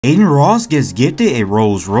Adin Ross gets gifted a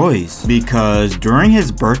Rolls Royce because during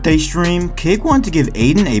his birthday stream, Kick wanted to give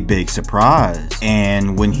Adin a big surprise.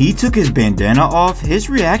 And when he took his bandana off, his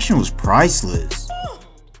reaction was priceless.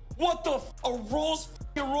 What the f? A Rolls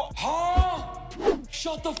Royce? Huh?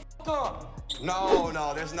 Shut the f up. No,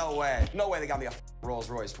 there's no way. No way they got me a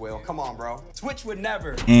Rolls Royce, Will. Come on, bro. Twitch would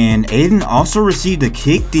never. And Adin also received a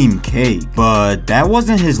Kick themed cake, but that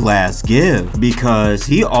wasn't his last gift because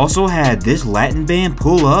he also had this Latin band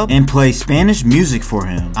pull up and play Spanish music for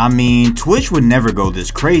him. I mean, Twitch would never go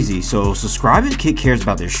this crazy, so subscribe if Kick cares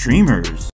about their streamers.